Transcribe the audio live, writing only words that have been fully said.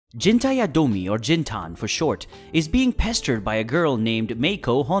Jinta Yadomi, or Jintan for short, is being pestered by a girl named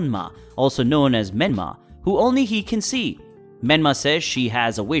Meiko Honma, also known as Menma, who only he can see. Menma says she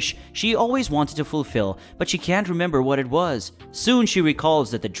has a wish she always wanted to fulfill, but she can't remember what it was. Soon she recalls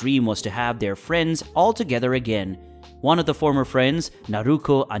that the dream was to have their friends all together again. One of the former friends,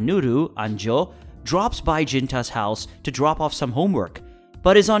 Naruko Anuru Anjo, drops by Jinta's house to drop off some homework,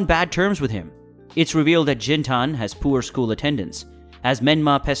 but is on bad terms with him. It's revealed that Jintan has poor school attendance. As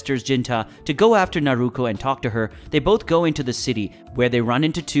Menma pesters Jinta to go after Naruko and talk to her, they both go into the city, where they run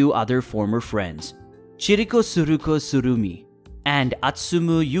into two other former friends, Chiriko Suruko Surumi and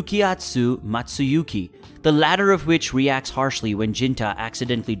Atsumu Yukiatsu Matsuyuki, the latter of which reacts harshly when Jinta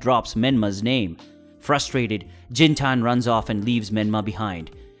accidentally drops Menma's name. Frustrated, Jintan runs off and leaves Menma behind.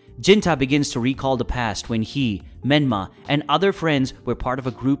 Jinta begins to recall the past when he, Menma, and other friends were part of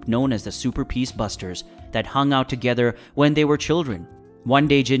a group known as the Super Peace Busters that hung out together when they were children. One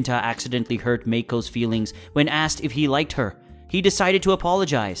day Jinta accidentally hurt Meiko's feelings when asked if he liked her. He decided to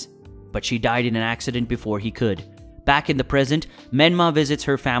apologize, but she died in an accident before he could. Back in the present, Menma visits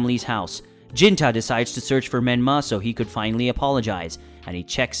her family's house. Jinta decides to search for Menma so he could finally apologize, and he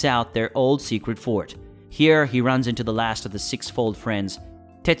checks out their old secret fort. Here, he runs into the last of the six-fold friends,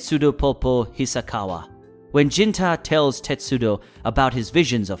 Tetsudo Popo Hisakawa. When Jinta tells Tetsudo about his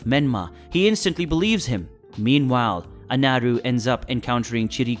visions of Menma, he instantly believes him. Meanwhile, Anaru ends up encountering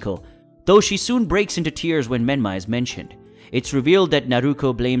Chiriko, though she soon breaks into tears when Menma is mentioned. It's revealed that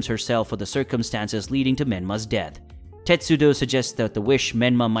Naruko blames herself for the circumstances leading to Menma's death. Tetsudo suggests that the wish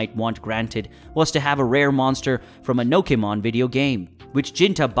Menma might want granted was to have a rare monster from a Nokemon video game, which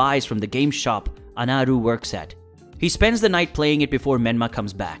Jinta buys from the game shop Anaru works at. He spends the night playing it before Menma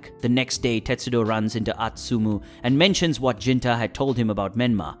comes back. The next day, Tetsudo runs into Atsumu and mentions what Jinta had told him about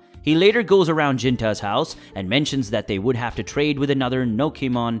Menma. He later goes around Jinta's house and mentions that they would have to trade with another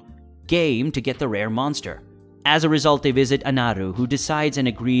Nokemon game to get the rare monster. As a result, they visit Anaru, who decides and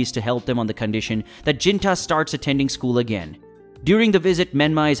agrees to help them on the condition that Jinta starts attending school again. During the visit,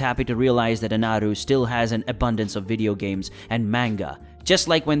 Menma is happy to realize that Anaru still has an abundance of video games and manga, just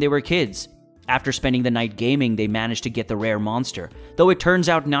like when they were kids. After spending the night gaming, they manage to get the rare monster, though it turns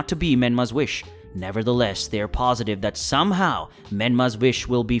out not to be Menma's wish. Nevertheless, they are positive that somehow Menma's wish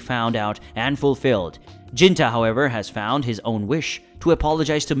will be found out and fulfilled. Jinta, however, has found his own wish to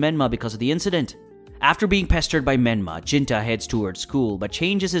apologize to Menma because of the incident. After being pestered by Menma, Jinta heads towards school but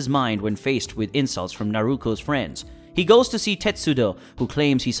changes his mind when faced with insults from Naruko's friends. He goes to see Tetsudo, who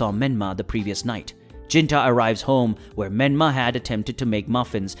claims he saw Menma the previous night. Jinta arrives home, where Menma had attempted to make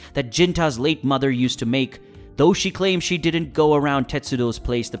muffins that Jinta's late mother used to make. Though she claims she didn't go around Tetsudo's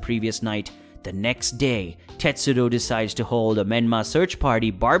place the previous night, the next day, Tetsudo decides to hold a Menma search party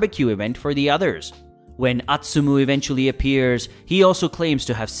barbecue event for the others. When Atsumu eventually appears, he also claims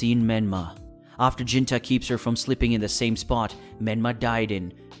to have seen Menma. After Jinta keeps her from sleeping in the same spot Menma died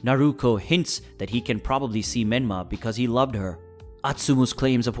in, Naruko hints that he can probably see Menma because he loved her. Atsumu's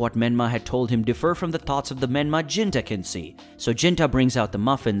claims of what Menma had told him differ from the thoughts of the Menma Jinta can see, so Jinta brings out the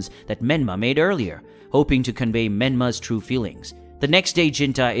muffins that Menma made earlier, hoping to convey Menma's true feelings. The next day,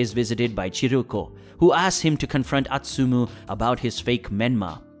 Jinta is visited by Chiriko, who asks him to confront Atsumu about his fake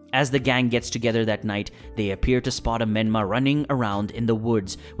Menma. As the gang gets together that night, they appear to spot a Menma running around in the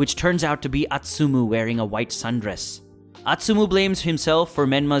woods, which turns out to be Atsumu wearing a white sundress. Atsumu blames himself for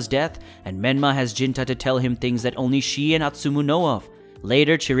Menma's death, and Menma has Jinta to tell him things that only she and Atsumu know of.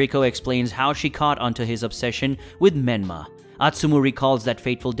 Later, Chiriko explains how she caught onto his obsession with Menma. Atsumu recalls that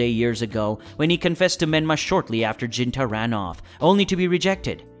fateful day years ago when he confessed to Menma shortly after Jinta ran off, only to be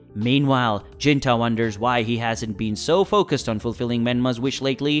rejected. Meanwhile, Jinta wonders why he hasn't been so focused on fulfilling Menma's wish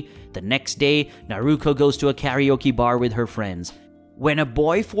lately. The next day, Naruko goes to a karaoke bar with her friends, when a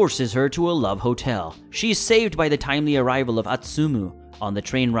boy forces her to a love hotel. She is saved by the timely arrival of Atsumu. On the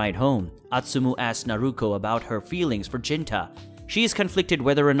train ride home, Atsumu asks Naruko about her feelings for Jinta. She is conflicted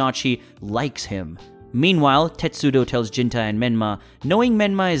whether or not she likes him. Meanwhile, Tetsudo tells Jinta and Menma, knowing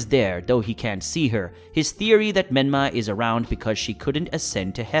Menma is there, though he can't see her, his theory that Menma is around because she couldn't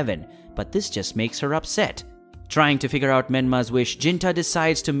ascend to heaven, but this just makes her upset. Trying to figure out Menma's wish, Jinta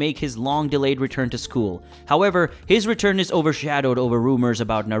decides to make his long-delayed return to school. However, his return is overshadowed over rumors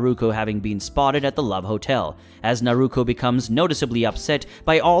about Naruko having been spotted at the Love Hotel. As Naruko becomes noticeably upset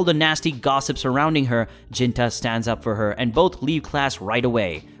by all the nasty gossip surrounding her, Jinta stands up for her and both leave class right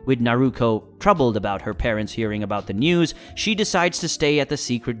away. With Naruko troubled about her parents hearing about the news, she decides to stay at the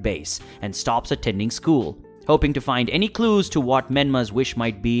secret base and stops attending school. Hoping to find any clues to what Menma's wish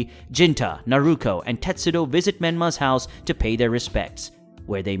might be, Jinta, Naruko, and Tetsudo visit Menma's house to pay their respects,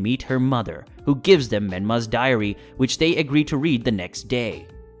 where they meet her mother, who gives them Menma's diary, which they agree to read the next day.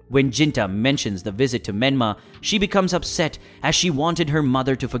 When Jinta mentions the visit to Menma, she becomes upset as she wanted her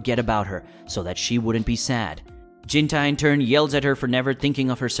mother to forget about her so that she wouldn't be sad. Jinta in turn yells at her for never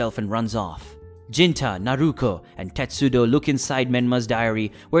thinking of herself and runs off. Jinta, Naruko, and Tetsudo look inside Menma's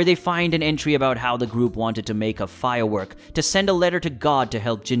diary, where they find an entry about how the group wanted to make a firework to send a letter to God to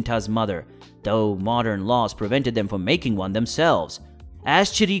help Jinta's mother, though modern laws prevented them from making one themselves.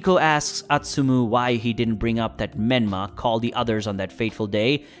 As Chiriko asks Atsumu why he didn't bring up that Menma called the others on that fateful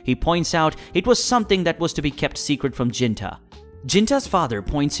day, he points out it was something that was to be kept secret from Jinta. Jinta's father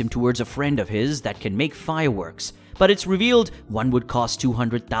points him towards a friend of his that can make fireworks, but it's revealed one would cost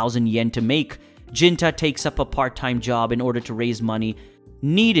 200,000 yen to make. Jinta takes up a part-time job in order to raise money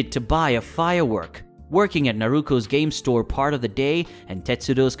needed to buy a firework, working at Naruko's game store part of the day and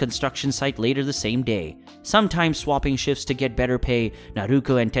Tetsudo's construction site later the same day. Sometimes swapping shifts to get better pay,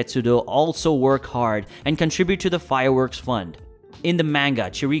 Naruko and Tetsudo also work hard and contribute to the fireworks fund. In the manga,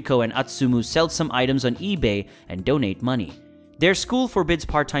 Chiriko and Atsumu sell some items on eBay and donate money. Their school forbids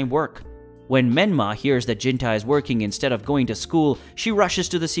part-time work. When Menma hears that Jinta is working instead of going to school, she rushes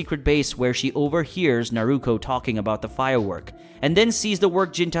to the secret base where she overhears Naruko talking about the firework, and then sees the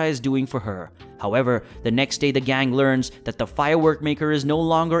work Jinta is doing for her. However, the next day the gang learns that the firework maker is no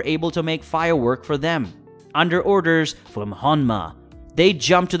longer able to make firework for them. Under orders from Honma, they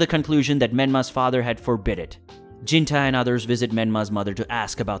jump to the conclusion that Menma's father had forbid it. Jinta and others visit Menma's mother to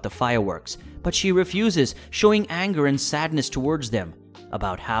ask about the fireworks, but she refuses, showing anger and sadness towards them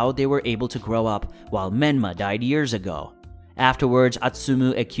about how they were able to grow up while Menma died years ago. Afterwards,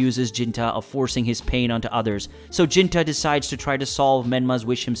 Atsumu accuses Jinta of forcing his pain onto others, so Jinta decides to try to solve Menma's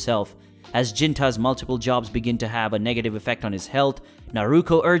wish himself. As Jinta's multiple jobs begin to have a negative effect on his health,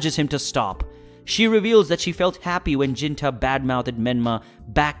 Naruko urges him to stop. She reveals that she felt happy when Jinta badmouthed Menma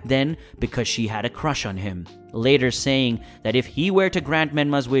back then because she had a crush on him, later saying that if he were to grant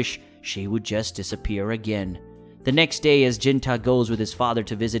Menma's wish, she would just disappear again. The next day, as Jinta goes with his father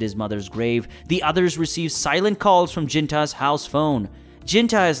to visit his mother's grave, the others receive silent calls from Jinta's house phone.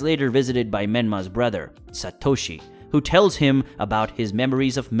 Jinta is later visited by Menma's brother, Satoshi, who tells him about his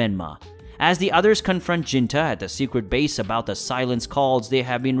memories of Menma. As the others confront Jinta at the secret base about the silence calls they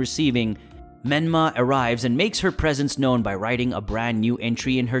have been receiving, Menma arrives and makes her presence known by writing a brand new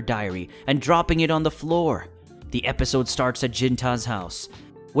entry in her diary and dropping it on the floor. The episode starts at Jinta's house,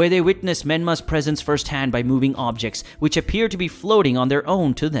 where they witness Menma's presence firsthand by moving objects which appear to be floating on their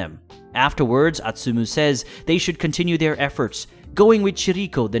own to them. Afterwards, Atsumu says they should continue their efforts, going with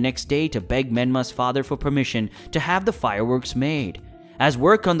Chiriko the next day to beg Menma's father for permission to have the fireworks made. As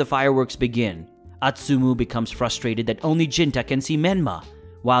work on the fireworks begin, Atsumu becomes frustrated that only Jinta can see Menma,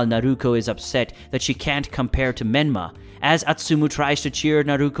 while Naruko is upset that she can't compare to Menma. As Atsumu tries to cheer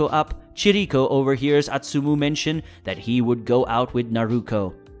Naruko up, Chiriko overhears Atsumu mention that he would go out with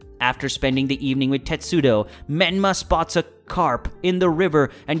Naruko. After spending the evening with Tetsudo, Menma spots a carp in the river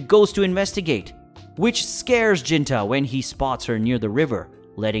and goes to investigate, which scares Jinta when he spots her near the river,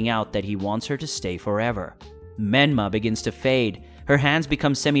 letting out that he wants her to stay forever. Menma begins to fade, her hands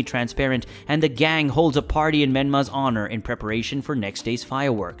become semi-transparent, and the gang holds a party in Menma's honor in preparation for next day's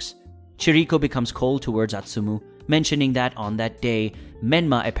fireworks. Chiriko becomes cold towards Atsumu, mentioning that on that day,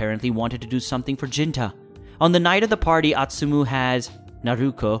 Menma apparently wanted to do something for Jinta. On the night of the party, Atsumu has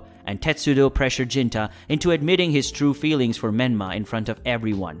Naruko and Tetsudo pressure Jinta into admitting his true feelings for Menma in front of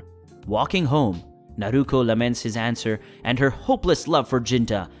everyone. Walking home, Naruko laments his answer and her hopeless love for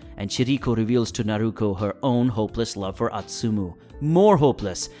Jinta, and Chiriko reveals to Naruko her own hopeless love for Atsumu. More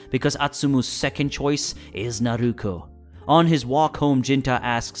hopeless because Atsumu's second choice is Naruko. On his walk home, Jinta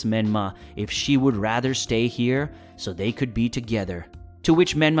asks Menma if she would rather stay here so they could be together. To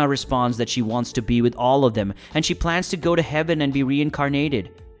which Menma responds that she wants to be with all of them and she plans to go to heaven and be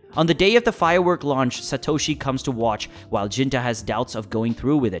reincarnated. On the day of the firework launch, Satoshi comes to watch while Jinta has doubts of going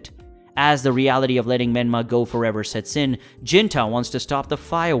through with it. As the reality of letting Menma go forever sets in, Jinta wants to stop the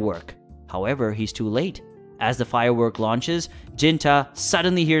firework. However, he's too late. As the firework launches, Jinta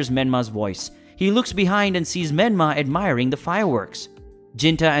suddenly hears Menma's voice. He looks behind and sees Menma admiring the fireworks.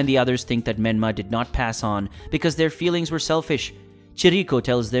 Jinta and the others think that Menma did not pass on because their feelings were selfish. Chiriko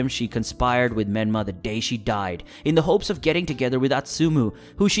tells them she conspired with Menma the day she died in the hopes of getting together with Atsumu,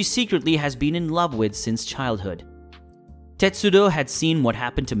 who she secretly has been in love with since childhood. Tetsudo had seen what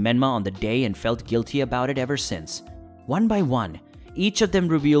happened to Menma on the day and felt guilty about it ever since. One by one, each of them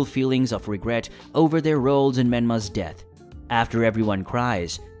reveal feelings of regret over their roles in Menma's death. After everyone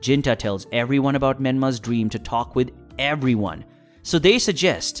cries, Jinta tells everyone about Menma's dream to talk with everyone, so they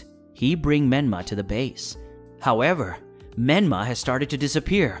suggest he bring Menma to the base. However, Menma has started to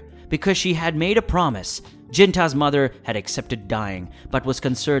disappear because she had made a promise Jinta's mother had accepted dying, but was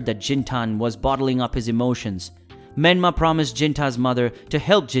concerned that Jintan was bottling up his emotions. Menma promised Jinta's mother to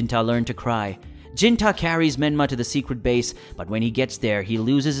help Jinta learn to cry. Jinta carries Menma to the secret base, but when he gets there, he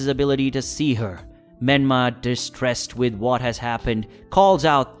loses his ability to see her. Menma, distressed with what has happened, calls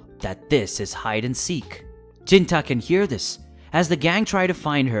out that this is hide and seek. Jinta can hear this. As the gang try to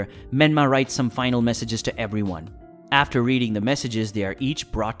find her, Menma writes some final messages to everyone. After reading the messages, they are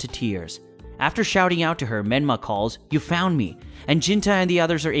each brought to tears. After shouting out to her, Menma calls, "You found me," and Jinta and the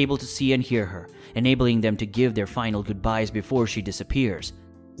others are able to see and hear her, enabling them to give their final goodbyes before she disappears.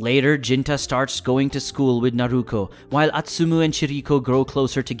 Later, Jinta starts going to school with Naruko, while Atsumu and Chiriko grow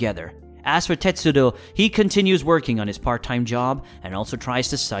closer together. As for Tetsudo, he continues working on his part-time job and also tries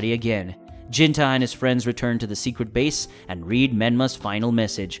to study again. Jinta and his friends return to the secret base and read Menma's final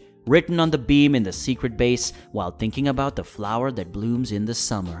message, written on the beam in the secret base while thinking about the flower that blooms in the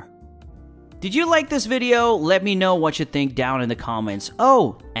summer. Did you like this video? Let me know what you think down in the comments.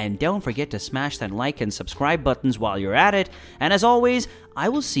 Oh, and don't forget to smash that like and subscribe buttons while you're at it. And as always, I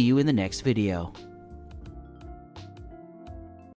will see you in the next video.